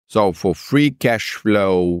So for free cash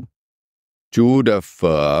flow to the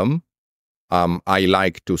firm, I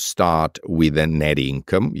like to start with a net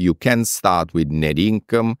income. You can start with net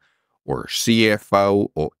income or CFO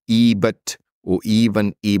or EBIT or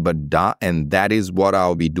even EBITDA, and that is what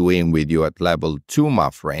I'll be doing with you at level 2, my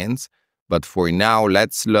friends. But for now,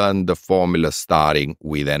 let's learn the formula starting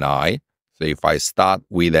with NI. So if I start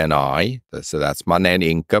with NI, so that's my net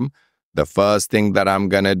income, the first thing that I'm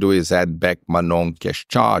going to do is add back my non-cash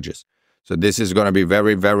charges. So this is going to be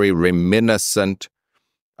very, very reminiscent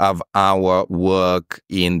of our work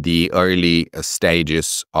in the early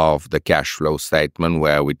stages of the cash flow statement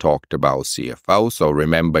where we talked about CFO. So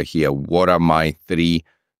remember here, what are my 3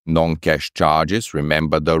 non-cash charges?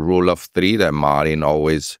 Remember the rule of 3 that Martin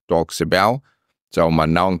always talks about. So my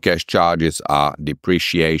non-cash charges are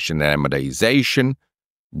depreciation and amortization,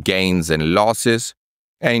 gains and losses,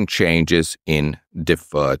 and changes in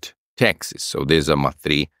deferred taxes. So these are my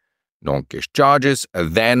 3 non-cash charges.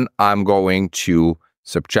 Then I'm going to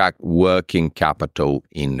subtract working capital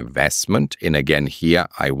investment. And again, here,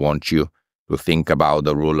 I want you to think about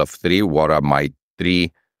the rule of 3. What are my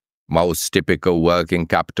 3 most typical working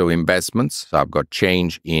capital investments? So I've got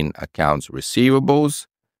change in accounts receivables,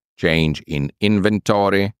 change in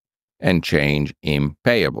inventory, and change in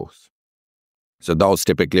payables. So those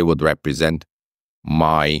typically would represent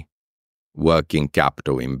my working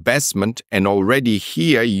capital investment. And already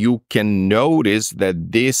here you can notice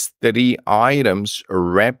that these 3 items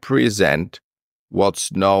represent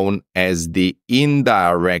what's known as the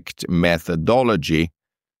indirect methodology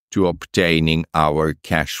to obtaining our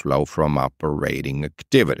cash flow from operating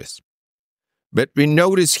activities. But we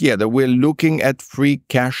notice here that we're looking at free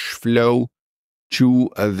cash flow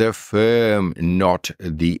to the firm, not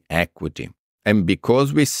the equity. And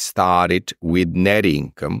because we started with net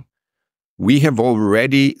income, we have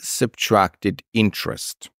already subtracted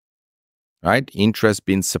interest, right? Interest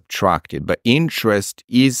been subtracted, but interest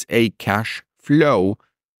is a cash flow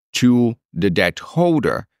to the debt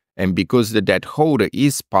holder. And because the debt holder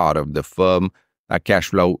is part of the firm, that cash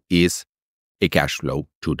flow is a cash flow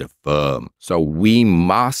to the firm. So we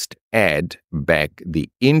must add back the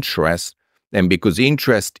interest. And because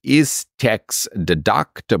interest is tax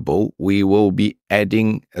deductible, we will be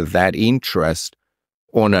adding that interest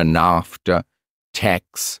on an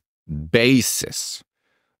after-tax basis.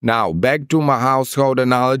 Now, back to my household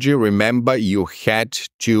analogy. Remember, you had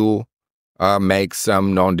to make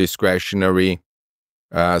some non-discretionary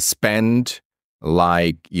spend,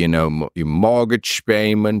 like, your mortgage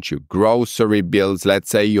payment, your grocery bills. Let's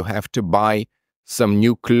say you have to buy some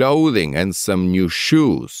new clothing and some new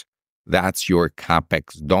shoes. That's your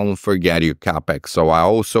CapEx. Don't forget your CapEx. So I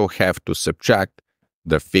also have to subtract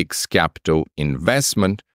the fixed capital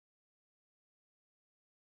investment